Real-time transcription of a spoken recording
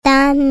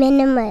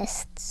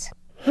minimalists.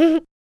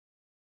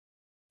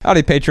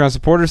 Howdy, Patreon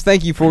supporters.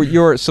 Thank you for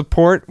your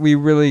support. We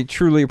really,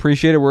 truly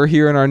appreciate it. We're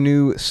here in our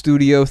new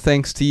studio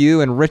thanks to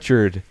you. And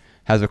Richard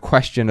has a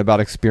question about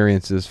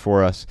experiences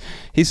for us.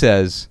 He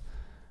says,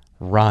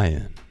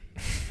 Ryan,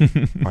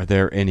 are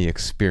there any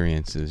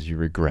experiences you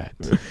regret?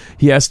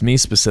 He asked me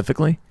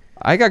specifically?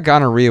 I got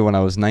gonorrhea when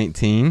I was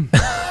 19.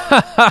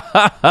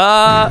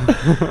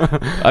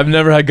 I've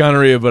never had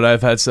gonorrhea, but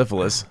I've had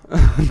syphilis.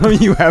 No,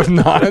 you have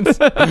not.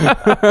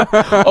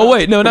 Oh,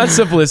 wait. No, not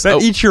syphilis.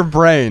 That eats your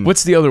brain.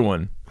 What's the other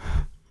one?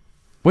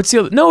 What's the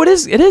other? No, it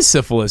is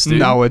syphilis, dude.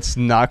 No, it's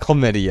not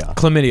chlamydia.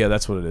 Chlamydia,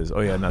 that's what it is.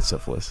 Oh yeah, not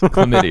syphilis.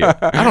 Chlamydia.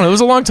 I don't know. It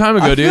was a long time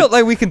ago, dude. I feel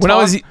like we can when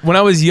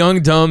I was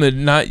young, dumb,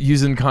 and not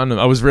using condoms.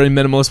 I was very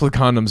minimalist with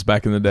condoms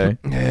back in the day.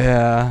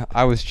 Yeah,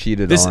 I was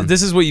cheated on.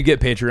 This is what you get,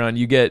 Patreon.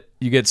 You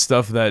get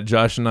stuff that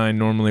Josh and I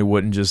normally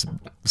wouldn't just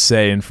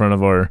say in front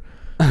of our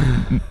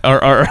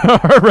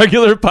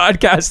regular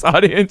podcast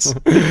audience.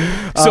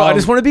 So I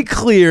just want to be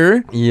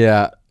clear.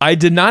 Yeah, I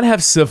did not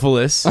have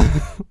syphilis.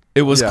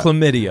 It was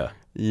chlamydia.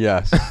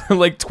 Yes.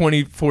 Like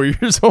 24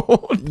 years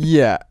old.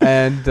 Yeah,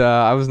 and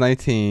I was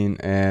 19,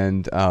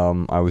 and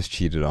I was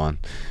cheated on,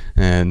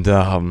 and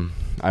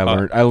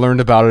I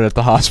learned about it at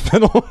the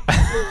hospital.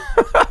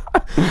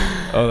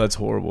 Oh, that's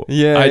horrible.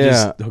 Yeah, I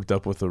just hooked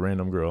up with a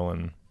random girl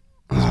and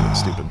it was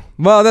stupid.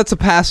 Well, that's a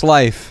past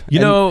life. You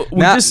know,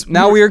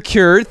 now we are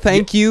cured.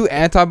 Thank you,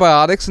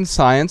 antibiotics and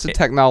science and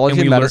technology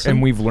and medicine.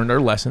 And we've learned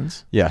our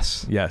lessons.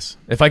 Yes. Yes.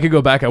 If I could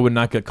go back, I would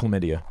not get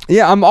chlamydia.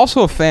 Yeah, I'm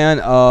also a fan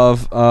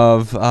of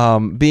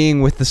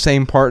being with the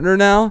same partner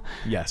now.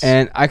 Yes.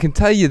 And I can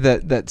tell you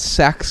that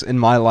sex in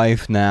my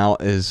life now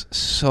is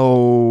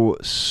so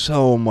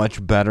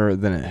much better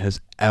than it has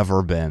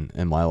ever been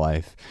in my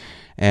life.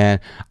 And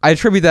I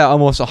attribute that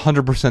almost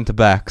 100% to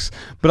Bex,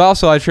 but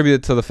also I attribute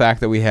it to the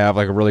fact that we have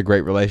like a really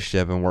great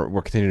relationship, and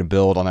we're continuing to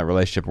build on that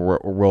relationship. And we're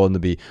willing to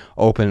be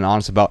open and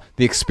honest about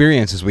the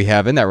experiences we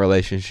have in that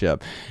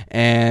relationship,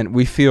 and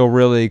we feel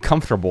really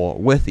comfortable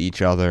with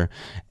each other,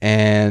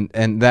 and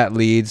that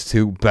leads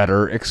to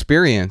better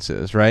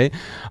experiences, right?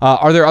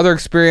 Are there other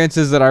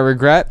experiences that I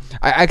regret?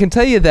 I can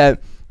tell you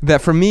that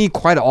for me,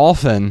 quite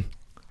often,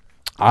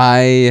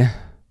 I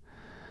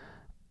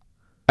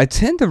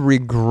tend to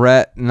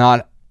regret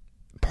not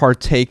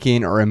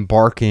partaking or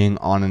embarking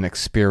on an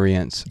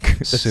experience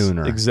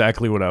sooner.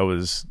 Exactly what I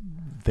was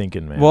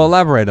thinking, man. Well,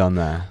 elaborate on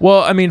that.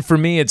 Well, I mean, for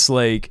me, it's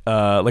like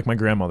my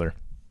grandmother.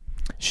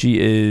 She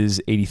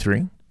is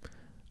 83.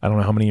 I don't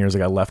know how many years I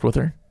got left with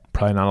her.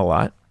 Probably not a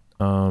lot.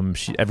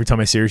 Every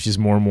time I see her, she's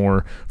more and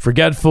more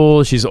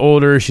forgetful. She's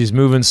older. She's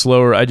moving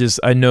slower. I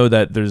know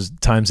that there's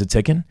time's a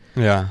ticking.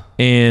 Yeah.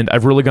 And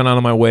I've really gone out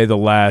of my way the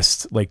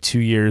last 2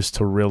 years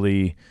to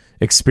really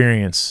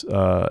experience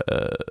or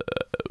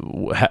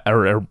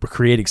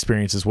create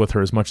experiences with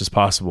her as much as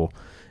possible.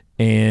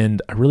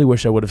 And I really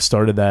wish I would have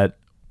started that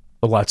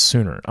a lot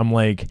sooner. I'm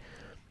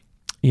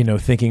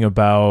thinking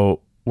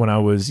about when I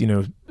was,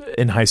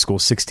 in high school,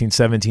 16,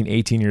 17,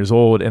 18 years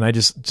old. And I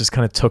just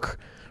kind of took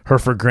her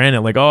for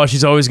granted. Like, oh,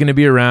 she's always going to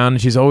be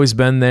around. She's always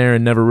been there,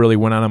 and never really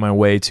went out of my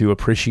way to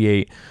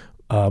appreciate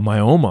my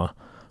Oma.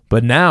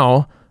 But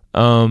now, I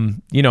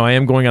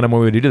am going out of my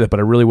way to do that,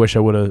 but I really wish I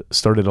would have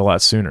started a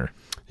lot sooner.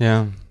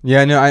 Yeah.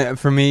 No.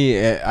 For me,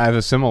 I have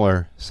a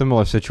similar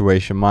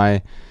situation.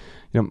 My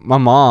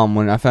mom,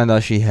 when I found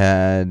out she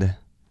had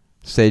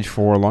stage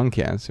 4 lung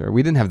cancer,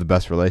 we didn't have the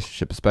best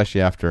relationship,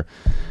 especially after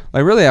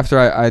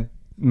I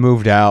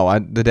moved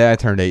out. The day I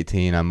turned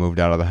 18, I moved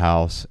out of the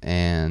house,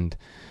 and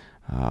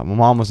my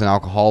mom was an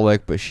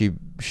alcoholic, but she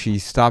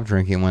stopped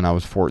drinking when I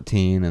was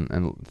 14,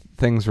 and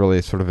things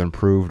really sort of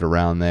improved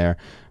around there.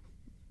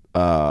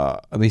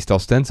 At least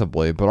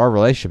ostensibly, but our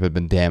relationship had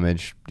been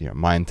damaged,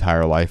 my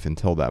entire life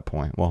until that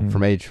point. Well,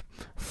 from age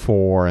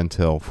 4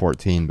 until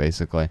 14,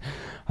 basically.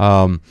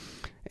 And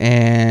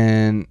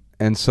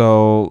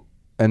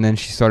then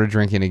she started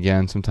drinking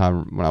again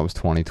sometime when I was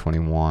 20,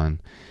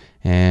 21,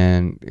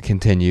 and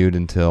continued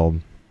until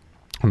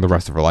the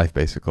rest of her life,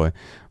 basically.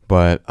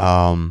 But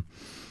I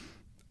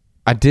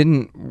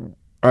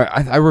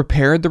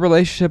repaired the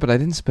relationship, but I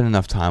didn't spend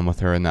enough time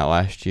with her in that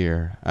last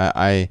year.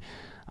 I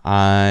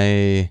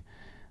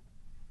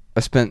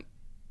spent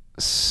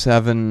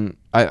 7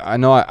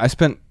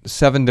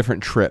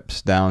 different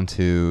trips down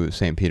to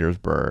St.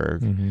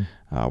 Petersburg,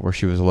 where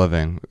she was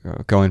living,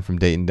 going from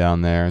Dayton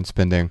down there and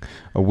spending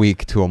a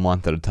week to a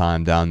month at a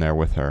time down there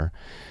with her.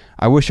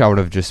 I wish I would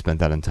have just spent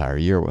that entire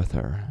year with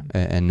her.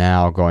 And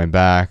now going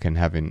back and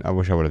I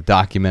wish I would have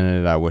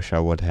documented it. I wish I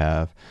would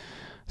have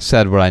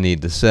said what I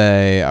need to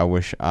say. I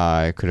wish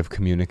I could have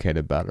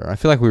communicated better. I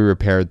feel like we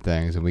repaired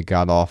things and we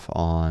got off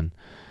on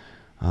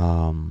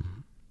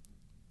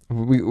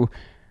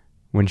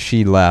when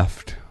she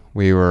left,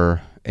 we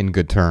were in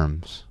good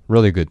terms,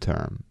 really good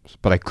terms.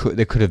 But it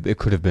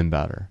could have been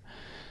better.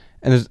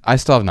 And I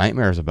still have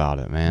nightmares about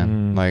it,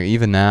 man. Like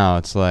even now,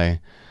 it's like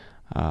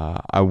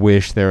I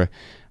wish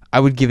I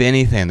would give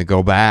anything to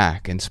go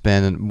back and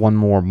spend one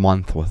more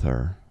month with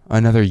her,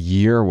 another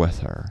year with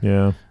her.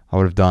 Yeah, I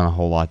would have done a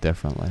whole lot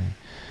differently.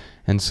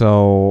 And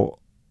so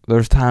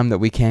there's time that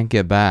we can't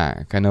get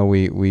back. I know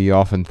we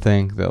often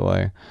think that,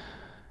 like,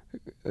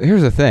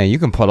 here's the thing, you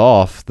can put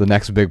off the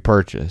next big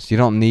purchase. You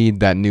don't need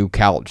that new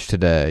couch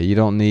today. You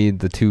don't need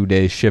the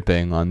 2-day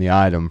shipping on the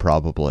item,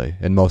 probably,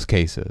 in most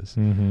cases.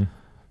 Mm-hmm.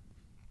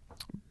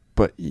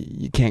 But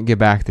you can't get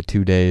back the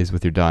 2 days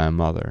with your dying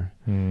mother.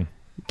 You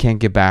can't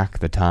get back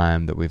the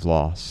time that we've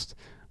lost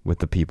with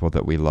the people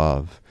that we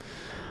love.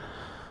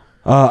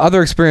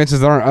 Other experiences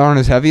that aren't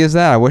as heavy as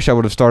that. I wish I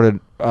would have started.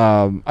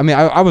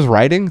 I was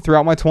writing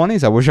throughout my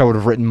 20s. I wish I would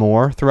have written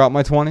more throughout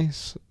my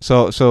 20s.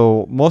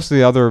 So most of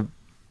the other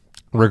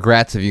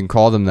regrets, if you can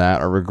call them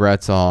that, are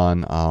regrets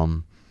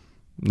on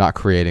not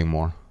creating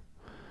more.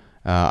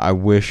 I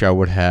wish I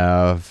would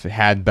have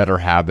had better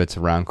habits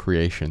around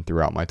creation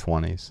throughout my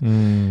 20s.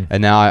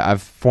 And now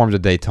I've formed a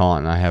detente,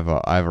 and I have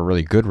a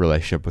really good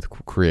relationship with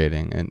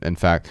creating. And in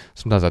fact,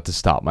 sometimes I have to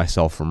stop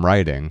myself from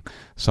writing.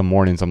 Some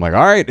mornings I'm like,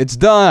 all right, it's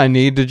done. I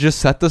need to just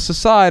set this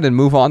aside and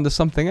move on to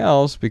something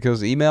else,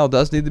 because email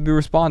does need to be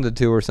responded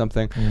to or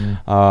something.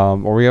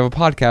 Or we have a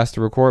podcast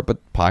to record, but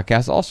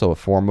podcast is also a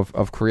form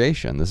of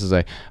creation. This is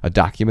a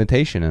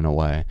documentation in a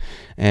way.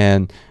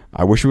 And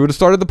I wish we would have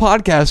started the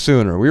podcast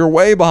sooner. We were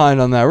way behind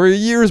on that. We were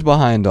years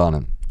behind on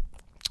it.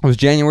 It was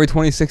January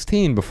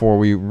 2016 before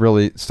we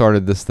really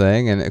started this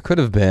thing, and it could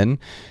have been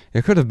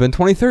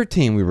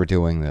 2013 we were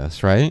doing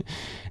this, right?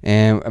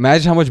 And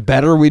imagine how much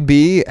better we'd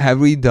be had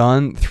we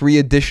done 4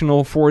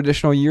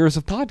 additional years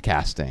of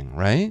podcasting,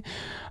 right?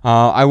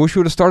 I wish we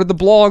would have started the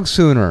blog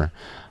sooner.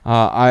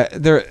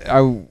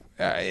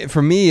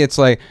 For me, it's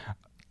like,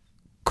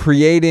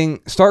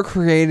 start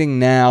creating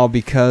now,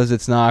 because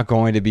it's not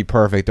going to be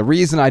perfect. The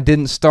reason I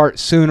didn't start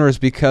sooner is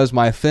because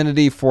my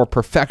affinity for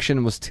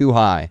perfection was too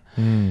high.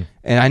 And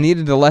I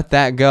needed to let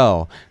that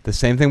go. The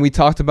same thing we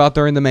talked about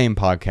during the main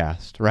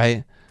podcast,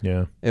 right?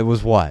 Yeah. It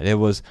was what? It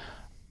was,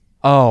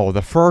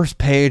 the first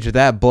page of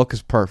that book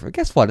is perfect.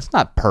 Guess what? It's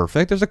not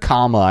perfect. There's a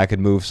comma I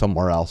could move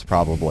somewhere else,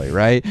 probably,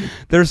 right?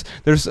 There's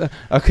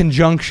a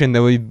conjunction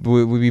that would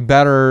be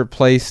better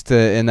placed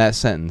in that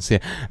sentence.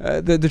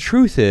 Yeah. The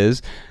truth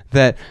is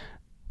that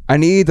I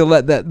need to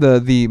let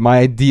my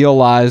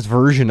idealized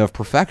version of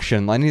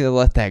perfection, I need to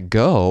let that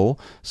go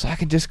so I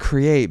can just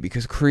create,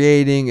 because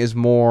creating is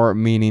more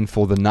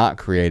meaningful than not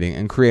creating,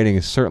 and creating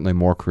is certainly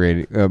more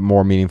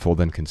meaningful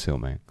than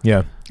consuming.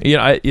 Yeah.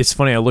 It's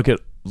funny. I look at,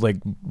 like,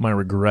 my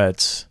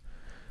regrets,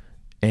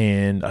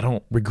 and I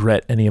don't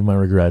regret any of my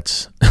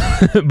regrets.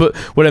 But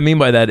what I mean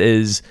by that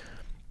is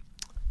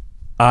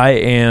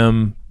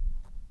I'm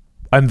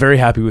very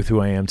happy with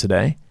who I am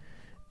today.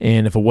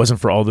 And if it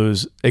wasn't for all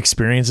those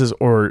experiences,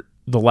 or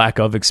the lack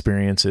of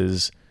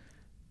experiences,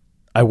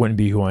 I wouldn't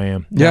be who I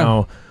am. Yeah.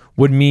 Now,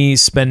 would me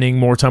spending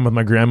more time with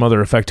my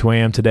grandmother affect who I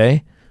am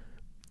today?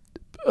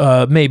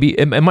 Maybe.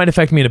 It might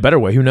affect me in a better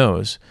way. Who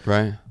knows?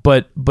 Right.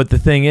 But the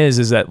thing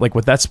is that, like,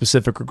 with that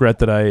specific regret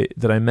that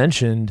I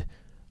mentioned,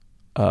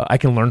 I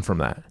can learn from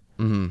that.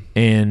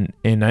 And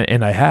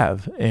I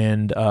have.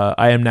 And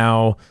I am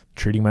now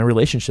treating my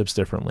relationships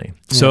differently.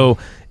 So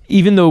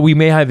even though we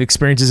may have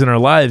experiences in our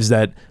lives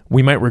that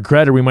we might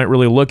regret, or we might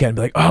really look at and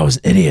be like, oh, I was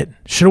an idiot.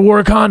 Should have wore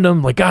a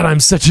condom. Like, God, I'm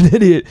such an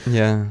idiot.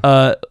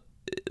 Yeah.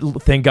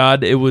 Thank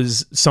God it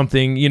was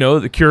something,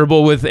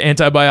 curable with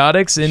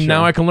antibiotics. And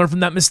now I can learn from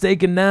that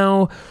mistake. And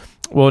now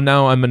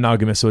I'm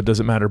monogamous, so it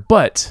doesn't matter.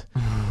 But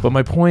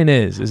my point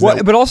is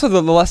that, but also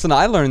the lesson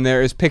I learned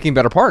there is picking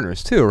better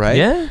partners too, right?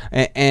 Yeah.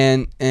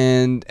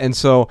 And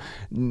so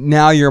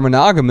now you're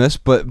monogamous,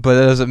 but that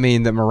doesn't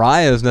mean that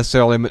Mariah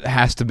necessarily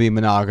has to be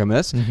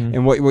monogamous.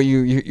 And what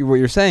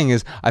you're saying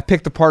is, I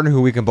picked a partner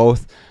who we can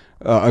both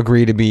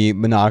agree to be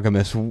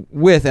monogamous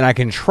with, and I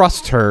can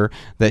trust her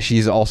that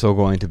she's also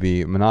going to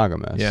be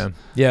monogamous.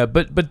 Yeah.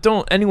 But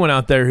don't, anyone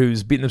out there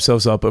who's beating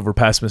themselves up over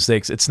past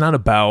mistakes, it's not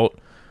about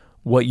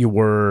what you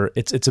were,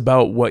 it's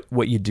about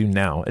what you do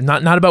now, and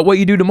not about what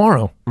you do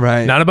tomorrow.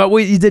 Right. Not about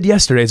what you did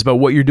yesterday. It's about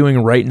what you're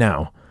doing right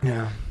now.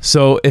 Yeah.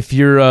 So if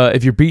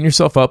you're beating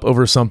yourself up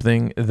over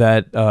something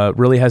that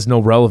really has no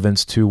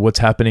relevance to what's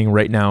happening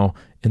right now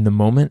in the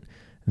moment,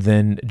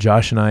 then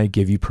Josh and I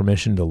give you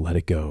permission to let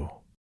it go.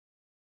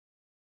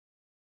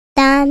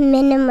 The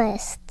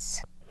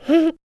Minimalists.